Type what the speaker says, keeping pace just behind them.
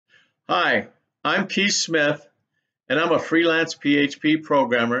Hi, I'm Keith Smith, and I'm a freelance PHP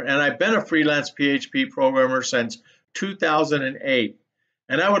programmer, and I've been a freelance PHP programmer since 2008.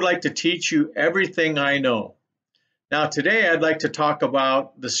 And I would like to teach you everything I know. Now, today I'd like to talk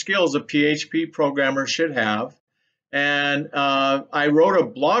about the skills a PHP programmer should have. And I wrote a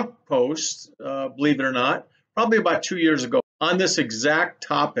blog post, believe it or not, probably about 2 years ago on this exact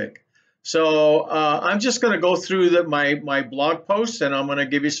topic. So I'm just going to go through my blog post, and I'm going to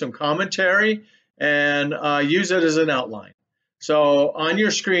give you some commentary and use it as an outline. So on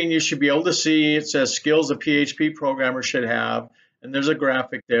your screen, you should be able to see it says skills a PHP programmer should have, and there's a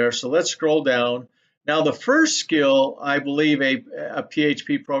graphic there. So let's scroll down. Now, the first skill I believe a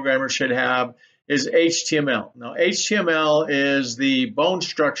PHP programmer should have is HTML. Now, HTML is the bone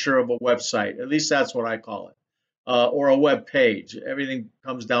structure of a website. At least that's what I call it. Or a web page. Everything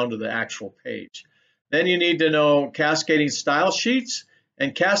comes down to the actual page. Then you need to know cascading style sheets,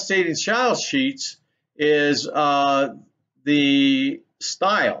 and cascading style sheets is the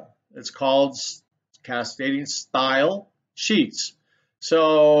style. It's called cascading style sheets.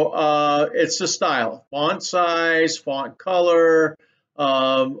 So it's the style, font size, font color,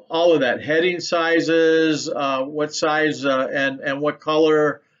 all of that, heading sizes, what size and what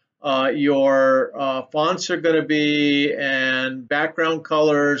color your fonts are going to be, and background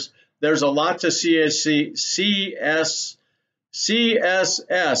colors. There's a lot to CSS.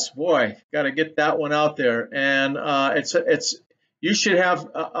 Boy, got to get that one out there. And you should have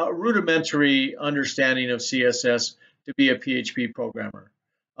a rudimentary understanding of CSS to be a PHP programmer.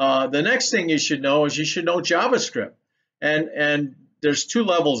 The next thing you should know is you should know JavaScript. And there's two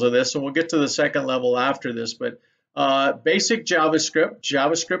levels of this, and we'll get to the second level after this, but basic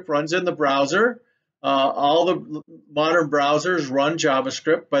JavaScript runs in the browser. All the modern browsers run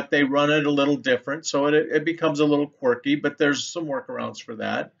JavaScript, but they run it a little different, so it becomes a little quirky, but there's some workarounds for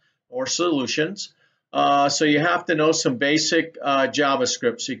that, or solutions. So you have to know some basic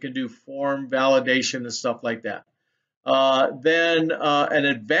JavaScript, so you can do form validation and stuff like that. Then an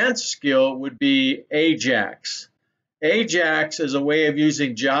advanced skill would be Ajax. Ajax is a way of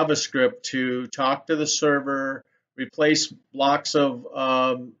using JavaScript to talk to the server, replace blocks of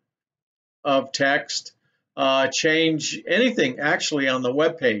text, change anything actually on the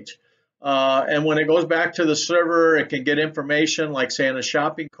web page. And when it goes back to the server, it can get information like, say, in a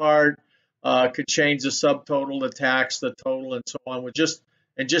shopping cart, could change the subtotal, the tax, the total, and so on. Just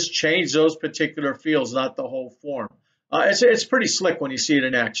change those particular fields, not the whole form. It's pretty slick when you see it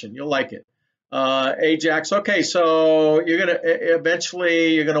in action. You'll like it. Ajax. Okay, so you're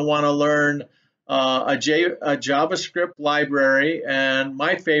gonna want to learn a JavaScript library, and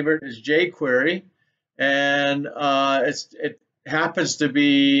my favorite is jQuery, and it happens to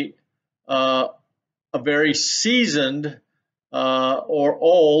be a very seasoned or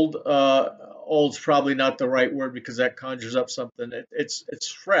old. Old's probably not the right word because that conjures up something.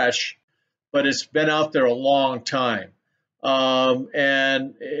 It's fresh, but it's been out there a long time.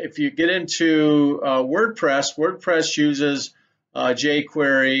 And if you get into WordPress uses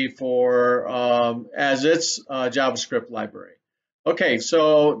jQuery for as its JavaScript library. Okay,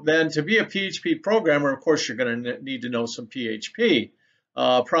 so then to be a PHP programmer, of course, you're going to need to know some PHP,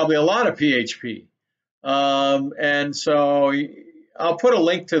 probably a lot of PHP. And so I'll put a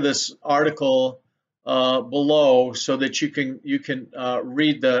link to this article below so that you can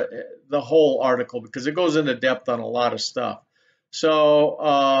read the whole article, because it goes into depth on a lot of stuff.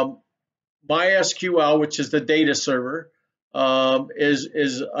 So MySQL, which is the data server,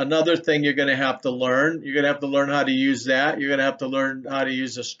 is another thing you're going to have to learn. You're going to have to learn how to use that. You're going to have to learn how to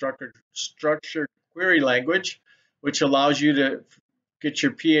use a structured query language, which allows you to get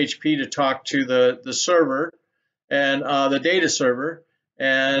your PHP to talk to the server and the data server,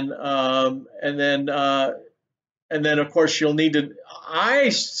 and then of course you'll need to. I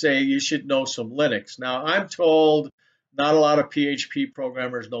say you should know some Linux. Now, I'm told not a lot of PHP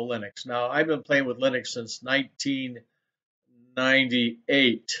programmers know Linux. Now, I've been playing with Linux since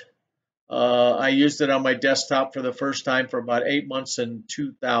 1998. I used it on my desktop for the first time for about 8 months in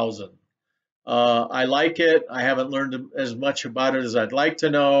 2000. I like it. I haven't learned as much about it as I'd like to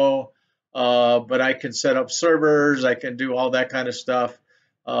know, but I can set up servers. I can do all that kind of stuff.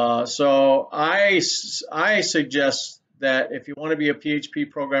 So I suggest that if you want to be a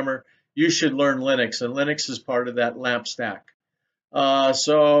PHP programmer, you should learn Linux, and Linux is part of that LAMP stack. You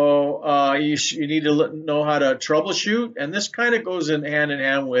need to know how to troubleshoot, and this kind of goes in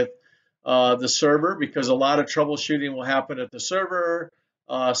hand with the server, because a lot of troubleshooting will happen at the server.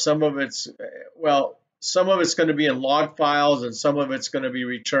 Some of it's going to be in log files, and some of it's going to be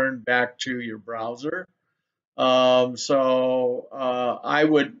returned back to your browser. I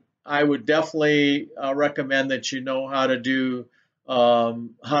would I would definitely recommend that you know how to do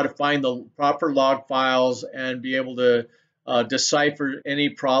how to find the proper log files and be able to decipher any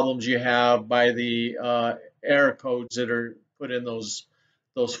problems you have by the error codes that are put in those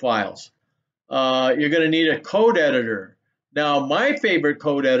files. You're going to need a code editor. Now, my favorite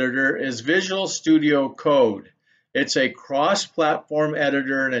code editor is Visual Studio Code. It's a cross-platform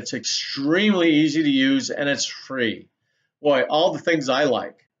editor, and it's extremely easy to use, and it's free. Boy, all the things I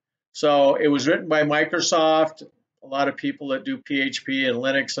like. So it was written by Microsoft. A lot of people that do PHP and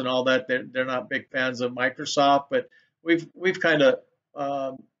Linux and all that, they're not big fans of Microsoft, but we've kind of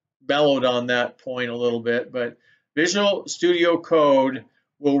mellowed on that point a little bit. But Visual Studio Code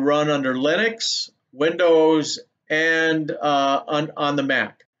will run under Linux, Windows, and on the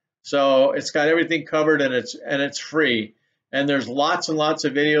Mac. So it's got everything covered, and it's free. And there's lots and lots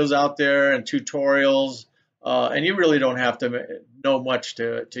of videos out there and tutorials, and you really don't have to know much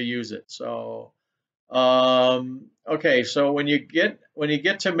to use it. So okay, so when you get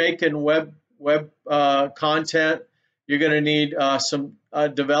to making web content, you're going to need some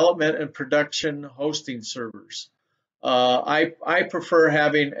development and production hosting servers. I prefer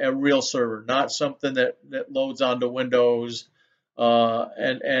having a real server, not something that loads onto Windows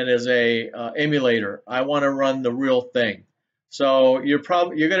and is a emulator. I want to run the real thing. So you're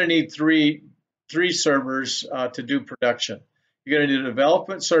going to need three servers to do production. You're going to need a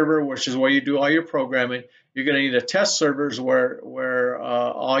development server, which is where you do all your programming. You're going to need a test servers where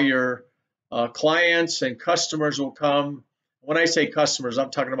all your clients and customers will come. When I say customers,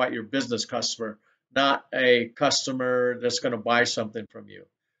 I'm talking about your business customer, not a customer that's going to buy something from you.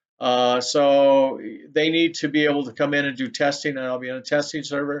 So they need to be able to come in and do testing, and I'll be on a testing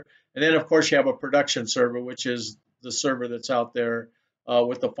server. And then, of course, you have a production server, which is the server that's out there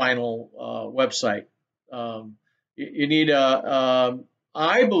with the final website. You need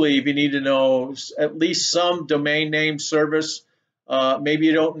I believe you need to know at least some domain name service. Maybe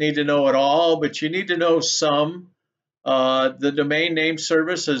you don't need to know it all, but you need to know some. The domain name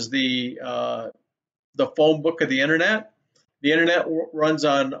service is the phone book of the internet. The internet runs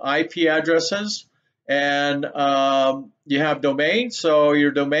on IP addresses, and you have domain. So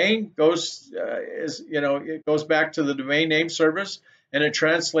your domain goes it goes back to the domain name service, and it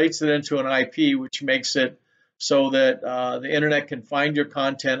translates it into an IP, which makes it so that the internet can find your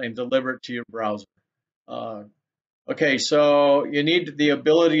content and deliver it to your browser. Okay, so you need the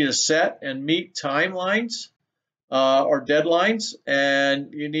ability to set and meet timelines or deadlines,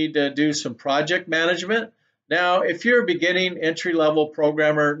 and you need to do some project management. Now, if you're a beginning entry-level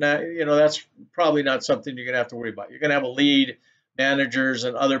programmer, now, that's probably not something you're going to have to worry about. You're going to have a lead, managers,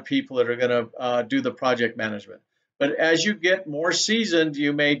 and other people that are going to do the project management. But as you get more seasoned,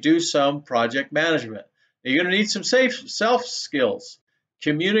 you may do some project management. Now, you're going to need some self skills.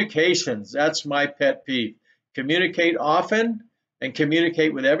 Communications, that's my pet peeve. Communicate often and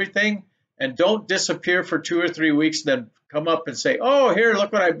communicate with everything. And don't disappear for 2 or 3 weeks, then come up and say, oh, here,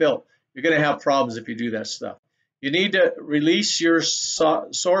 look what I built. You're going to have problems if you do that stuff. You need to release your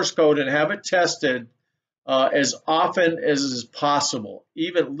source code and have it tested as often as is possible,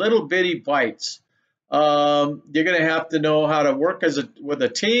 even little bitty bites. You're going to have to know how to work with a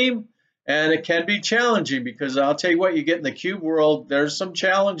team, and it can be challenging because I'll tell you what, you get in the cube world, there's some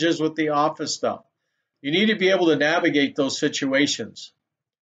challenges with the office stuff. You need to be able to navigate those situations.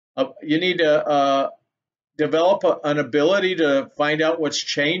 You need to develop an ability to find out what's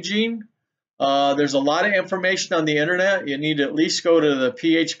changing. There's a lot of information on the internet. You need to at least go to the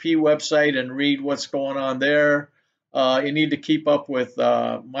PHP website and read what's going on there. You need to keep up with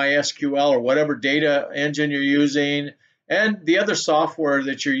MySQL or whatever data engine you're using, and the other software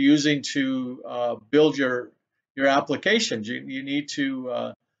that you're using to build your applications. You need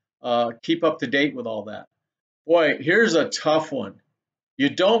to keep up to date with all that. Boy, here's a tough one. You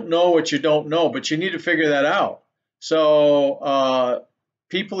don't know what you don't know, but you need to figure that out. So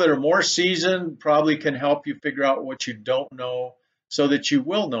people that are more seasoned probably can help you figure out what you don't know so that you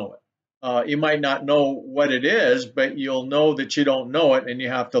will know it. You might not know what it is, but you'll know that you don't know it and you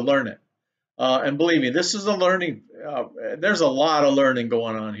have to learn it. And believe me, this is a learning, there's a lot of learning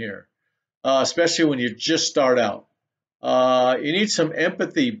going on here, especially when you just start out. You need some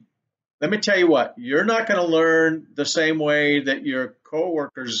empathy. Let me tell you what, you're not going to learn the same way that your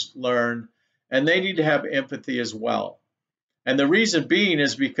coworkers learn, and they need to have empathy as well. And the reason being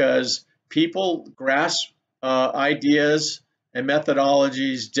is because people grasp ideas and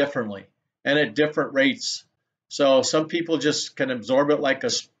methodologies differently and at different rates. So some people just can absorb it like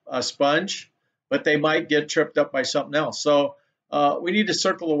a sponge, but they might get tripped up by something else. So we need to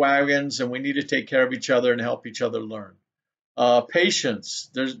circle the wagons, and we need to take care of each other and help each other learn. Patience.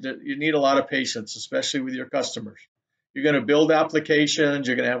 You need a lot of patience, especially with your customers. You're going to build applications.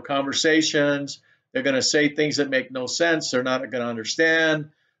 You're going to have conversations. They're going to say things that make no sense. They're not going to understand.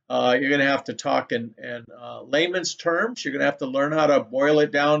 You're going to have to talk in layman's terms. You're going to have to learn how to boil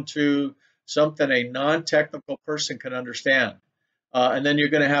it down to something a non-technical person can understand. And then you're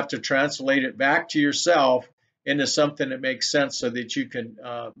going to have to translate it back to yourself into something that makes sense so that you can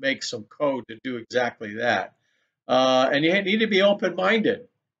make some code to do exactly that. And you need to be open-minded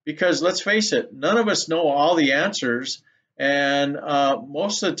because let's face it, none of us know all the answers, and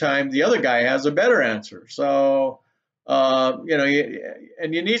most of the time the other guy has a better answer. So,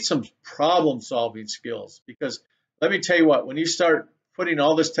 and you need some problem-solving skills because let me tell you what, when you start putting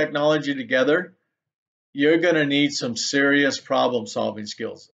all this technology together, you're going to need some serious problem-solving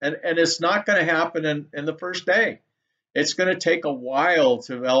skills, and it's not going to happen in the first day. It's going to take a while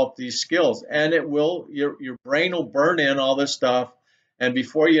to develop these skills, and your brain will burn in all this stuff, and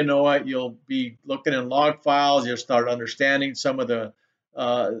before you know it, you'll be looking in log files. You'll start understanding some of the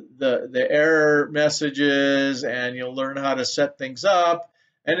error messages, and you'll learn how to set things up.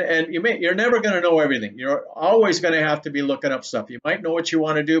 And you're never going to know everything. You're always going to have to be looking up stuff. You might know what you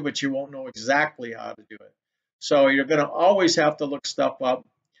want to do, but you won't know exactly how to do it. So you're going to always have to look stuff up.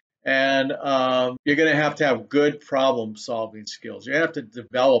 And you're going to have good problem-solving skills. You have to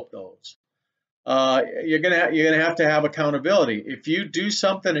develop those. You're going to have accountability. If you do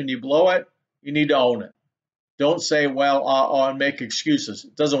something and you blow it, you need to own it. Don't say, "Well, I'll make excuses."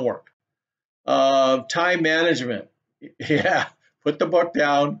 It doesn't work. Time management. Yeah, put the book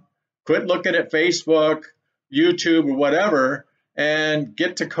down. Quit looking at Facebook, YouTube, or whatever, and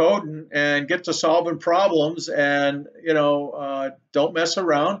get to coding and get to solving problems. And don't mess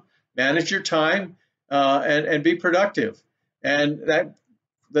around. Manage your time and be productive. And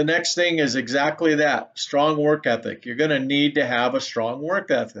the next thing is exactly that, strong work ethic. You're going to need to have a strong work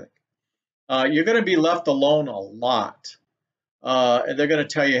ethic. You're going to be left alone a lot. And they're going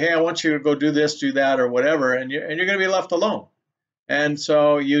to tell you, "Hey, I want you to go do this, do that, or whatever," and you're going to be left alone. And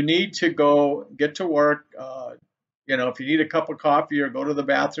so you need to go get to work. If you need a cup of coffee or go to the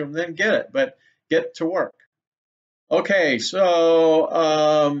bathroom, then get it, but get to work. Okay, so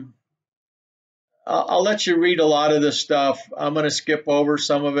I'll let you read a lot of this stuff. I'm going to skip over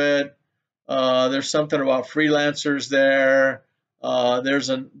some of it. There's something about freelancers there.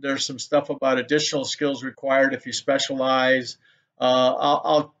 There's some stuff about additional skills required if you specialize.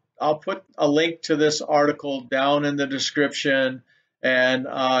 I'll put a link to this article down in the description, and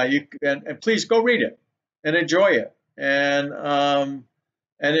please go read it and enjoy it, and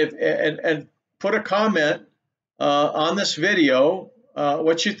put a comment on this video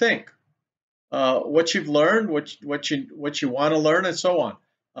what you think. What you've learned, what you want to learn, and so on.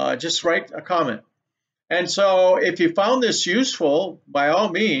 Just write a comment. And so, if you found this useful, by all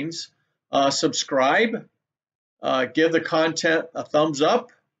means, subscribe, give the content a thumbs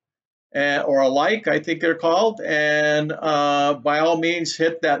up, or a like, I think they're called, and by all means,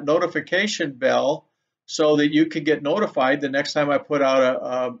 hit that notification bell so that you can get notified the next time I put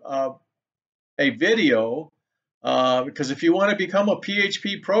out a video. Because if you want to become a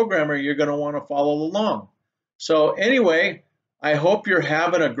PHP programmer, you're going to want to follow along. So anyway, I hope you're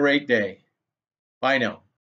having a great day. Bye now.